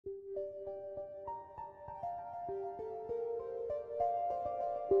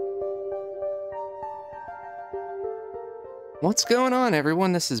What's going on,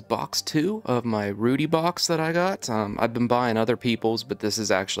 everyone? This is box 2 of my Rudy box that I got. I've been buying other people's, but this is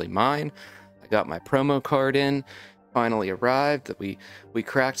actually mine. I got my promo card in, finally arrived. We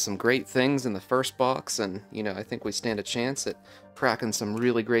cracked some great things in the first box, and I think we stand a chance at cracking some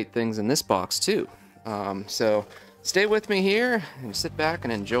really great things in this box too. So stay with me here and sit back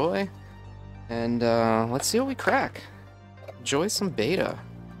and enjoy, and let's see what we crack. Enjoy some beta.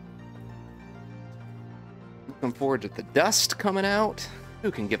 Looking forward to the dust coming out.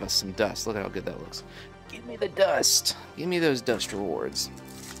 Who can give us some dust? Look at how good that looks. Give me the dust. Give me those dust rewards.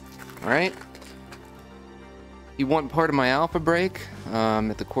 All right. You want part of my alpha break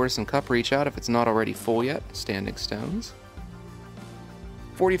at the Courtesan Cup, reach out if it's not already full yet. Standing stones.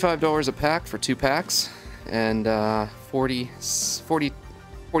 $45 a pack for 2 packs, and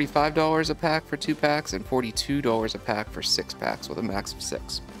 $45 a pack for 2 packs, and $42 a pack for 6 packs with a max of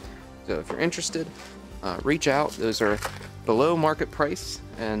 6. So if you're interested, reach out. Those are below market price,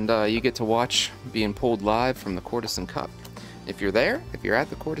 and you get to watch being pulled live from the Courtesan Cup. If you're there, if you're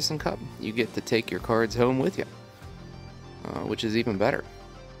at the Courtesan Cup, you get to take your cards home with you, which is even better.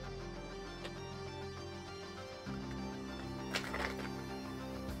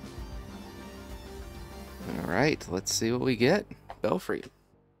 Alright, let's see what we get. Belfry.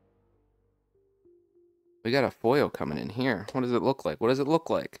 We got a foil coming in here. What does it look like? What does it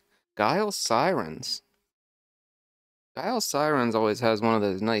look like? Guile Sirens. Guile Sirens always has one of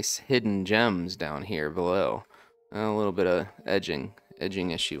those nice hidden gems down here below. A little bit of edging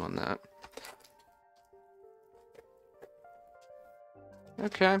issue on that.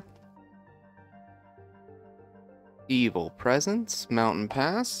 Okay. Evil Presence, Mountain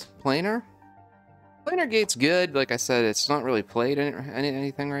Pass, Planar. Planar Gate's good. Like I said, it's not really played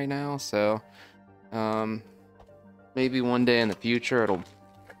anything right now, so maybe one day in the future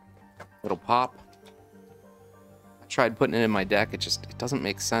it'll pop. Tried putting it in my deck, it doesn't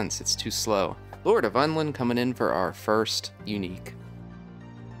make sense. It's too slow. Lord of Unland coming in for our first unique.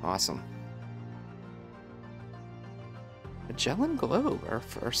 Awesome. Magellan Globe,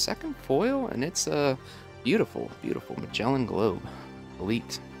 our second foil, and it's a beautiful, beautiful Magellan Globe.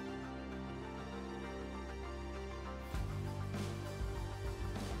 Elite.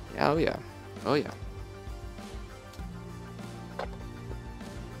 Oh yeah. Oh yeah.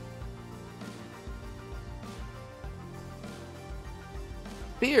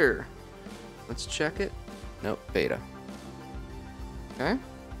 Beer. Let's check it. Nope, beta. Okay.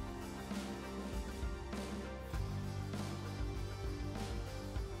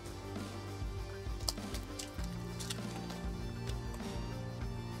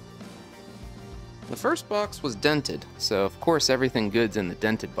 The first box was dented, so of course everything good's in the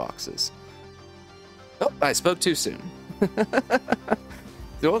dented boxes. Oh, I spoke too soon.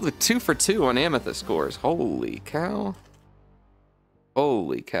 Oh, the 2 for 2 on Amethyst scores. Holy cow.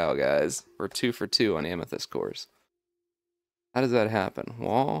 Holy cow, guys. We're 2 for 2 on Amethyst scores. How does that happen?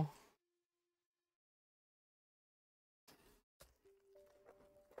 Wall.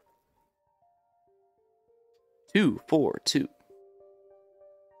 Two, 4, 2.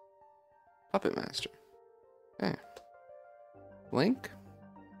 Puppet Master. Okay. Blink.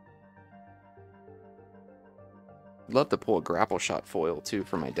 Love to pull a grapple shot foil too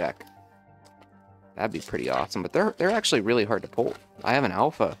for my deck. That'd be pretty awesome, but they're actually really hard to pull. I have an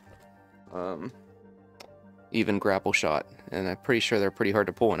alpha even grapple shot, and I'm pretty sure they're pretty hard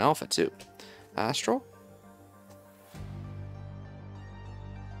to pull in alpha too. Astral.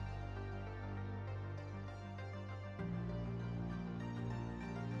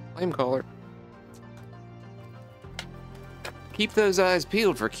 Flamecaller. Keep those eyes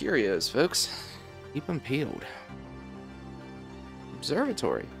peeled for curios, folks. Keep them peeled.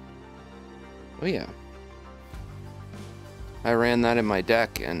 Observatory. Oh yeah. I ran that in my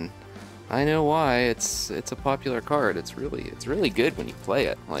deck, and I know why. It's a popular card. It's really good when you play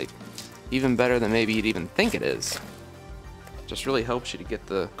it. Like, even better than maybe you'd even think it is. Just really helps you to get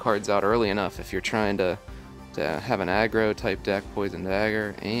the cards out early enough if you're trying to have an aggro type deck, Poison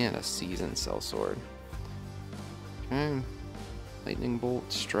Dagger, and a Seasoned Sellsword. Okay. Lightning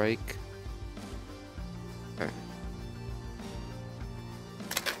Bolt, Strike. Okay.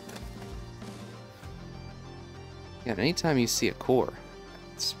 Yeah, anytime you see a core,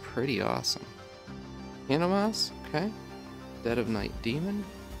 it's pretty awesome. Candlemas, okay. Dead of Night Demon.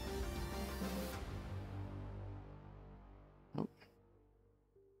 Nope.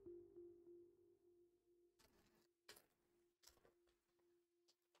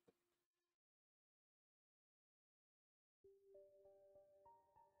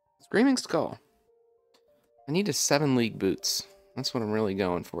 Screaming Skull. I need a 7 League Boots. That's what I'm really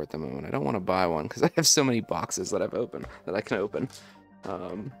going for at the moment. I don't want to buy one because I have so many boxes that I've opened that I can open.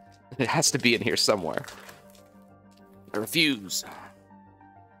 It has to be in here somewhere. I refuse.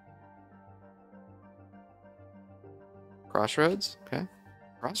 Crossroads? Okay.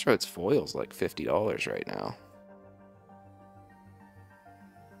 Crossroads foil's like $50 right now.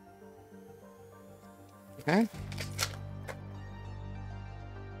 Okay.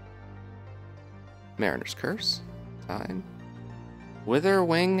 Mariner's Curse. Time.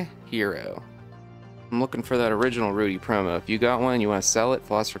 Witherwing Hero. I'm looking for that original Rudy promo. If you got one and you want to sell it,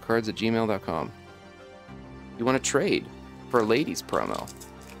 philosophercards@gmail.com. You want to trade for a ladies promo,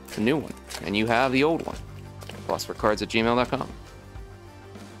 a new one, and you have the old one, philosophercards@gmail.com.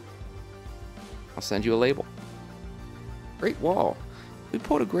 I'll send you a label. Great Wall. We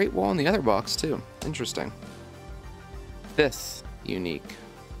pulled a Great Wall in the other box too. Interesting. 5th unique.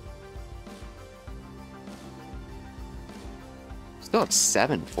 Still have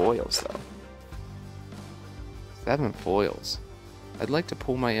 7 foils though. 7 foils. I'd like to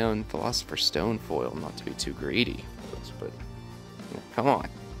pull my own Philosopher's Stone foil, not to be too greedy, but you know, come on.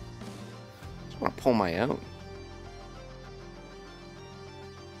 I just want to pull my own.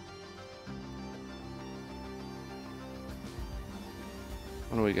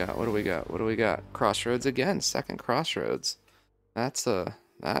 What do we got? What do we got? What do we got? Crossroads again. 2nd Crossroads.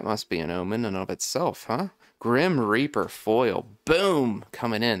 That must be an omen in and of itself, huh? Grim Reaper foil. Boom!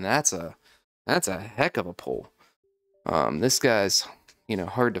 Coming in. That's a heck of a pull. This guy's, you know,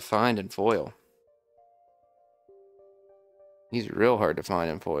 hard to find in foil. He's real hard to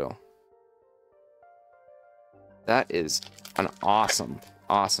find in foil. That is an awesome,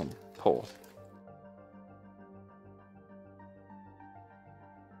 awesome pull.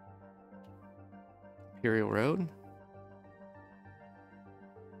 Imperial Road.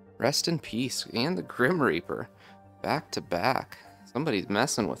 Rest in Peace and the Grim Reaper. Back to back. Somebody's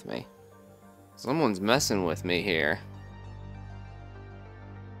messing with me. Someone's messing with me here.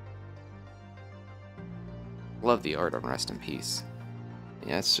 Love the art on Rest in Peace.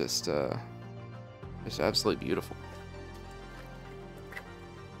 Yeah, it's just absolutely beautiful.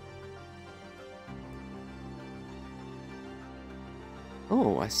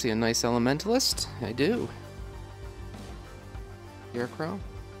 Oh, I see a nice Elementalist. I do. Scarecrow.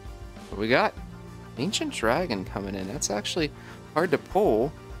 What we got? Ancient Dragon coming in. That's actually hard to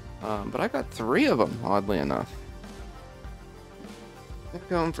pull, but I got 3 of them, oddly enough. They're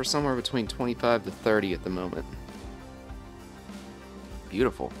going for somewhere between 25 to 30 at the moment.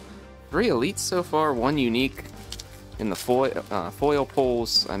 Beautiful. 3 elites so far, 1 unique in the foil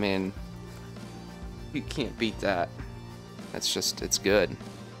pulls. I mean, you can't beat that. That's just, it's good.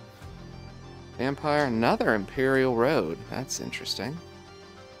 Vampire, another Imperial Road. That's interesting.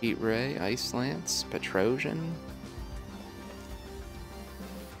 Heat Ray, Ice Lance, Petrosian.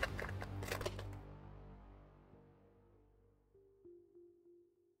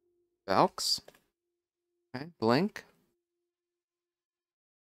 Valks. Okay, Blink.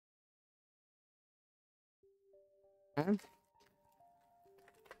 Okay.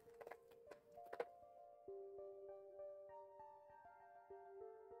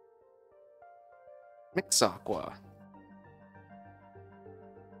 Mixaqua.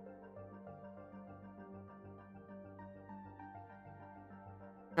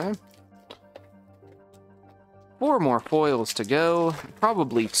 Okay. 4 more foils to go.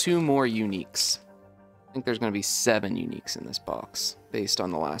 Probably 2 more uniques. I think there's going to be 7 uniques in this box, based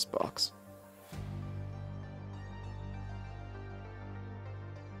on the last box.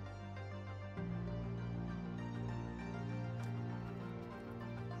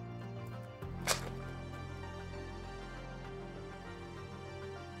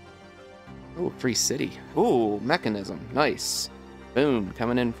 Oh, Free City. Oh, Mechanism. Nice. Boom.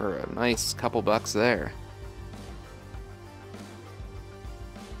 Coming in for a nice couple bucks there.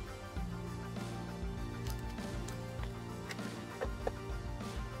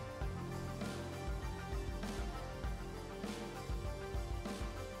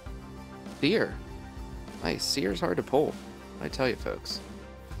 Seer. Nice. Seer's hard to pull. I tell you, folks.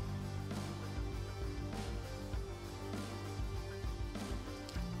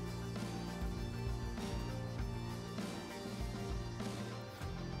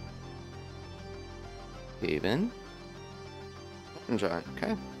 Haven. Giant.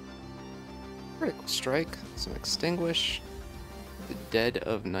 Okay. Critical Strike. Some Extinguish. The Dead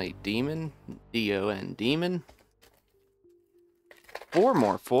of Night Demon. D-O-N Demon. 4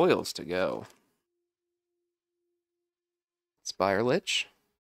 more foils to go. Spire Lich.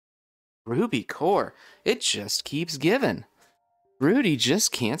 Ruby Core. It just keeps giving. Rudy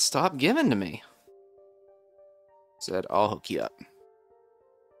just can't stop giving to me. Said, I'll hook you up.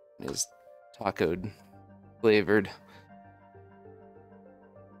 His taco flavored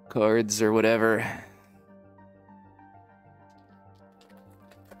cards or whatever.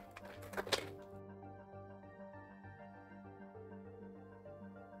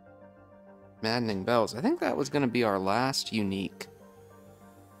 Maddening Bells. I think that was going to be our last unique.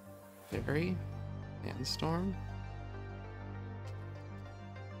 Fairy? Sandstorm?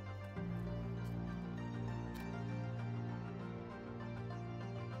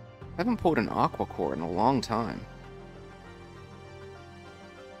 I haven't pulled an Aqua Core in a long time.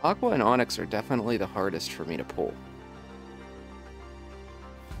 Aqua and Onyx are definitely the hardest for me to pull.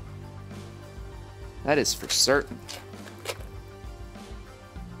 That is for certain.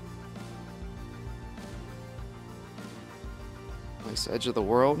 Nice Edge of the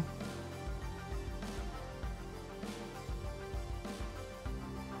World.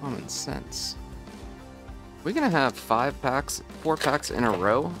 Common Sense. We're gonna have 4 packs in a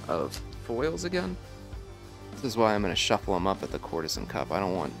row of foils again. This is why I'm gonna shuffle them up at the Courtesan Cup. I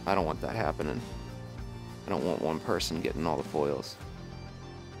don't want that happening. I don't want one person getting all the foils.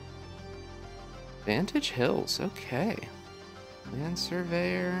 Vantage Hills, okay. Land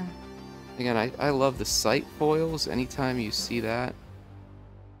Surveyor. Again, I love the sight foils. Anytime you see that.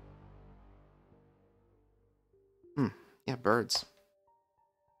 Yeah, birds.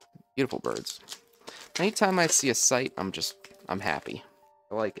 Beautiful birds. Anytime I see a sight, I'm happy.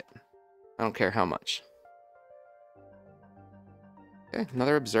 I like it. I don't care how much. Okay,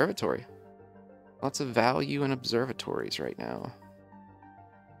 another observatory. Lots of value in observatories right now.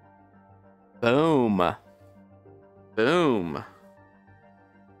 Boom. Boom.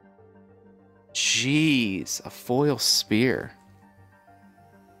 Jeez, a foil spear.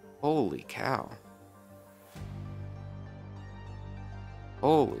 Holy cow.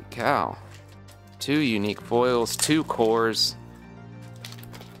 Holy cow. 2 unique foils, 2 cores.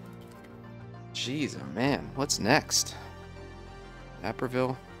 Jeez, oh man, what's next?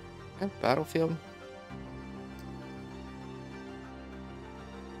 Naperville? Okay, Battlefield.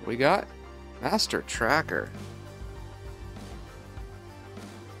 We got Master Tracker.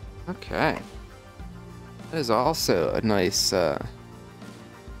 Okay. That is also a nice nice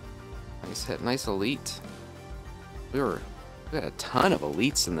hit, nice elite. We got a ton of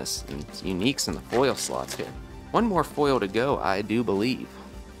elites in this, and uniques in the foil slots here. One more foil to go, I do believe.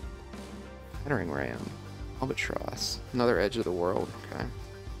 Battering Ram, Albatross, another Edge of the World, okay.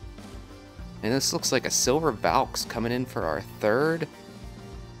 And this looks like a Silver Valks coming in for our 3rd,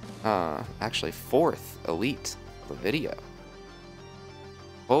 actually 4th elite of the video.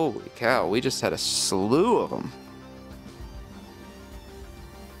 Holy cow, we just had a slew of them.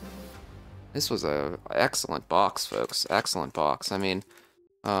 This was a excellent box, folks. Excellent box. I mean,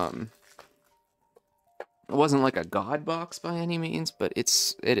 it wasn't like a god box by any means, but it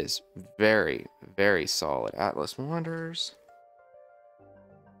is very, very solid. Atlas Wanderers.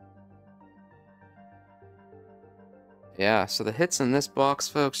 Yeah, so the hits in this box,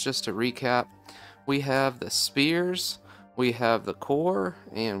 folks, just to recap, we have the spears, we have the core,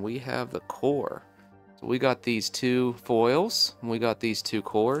 and we have the core. So we got these 2 foils, and we got these 2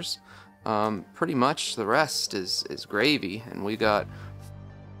 cores. Pretty much the rest is gravy, and we got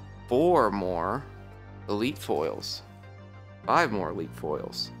 4 more elite foils. 5 more elite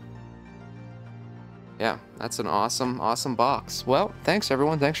foils. Yeah, that's an awesome, awesome box. Well, thanks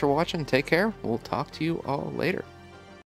everyone. Thanks for watching. Take care. We'll talk to you all later.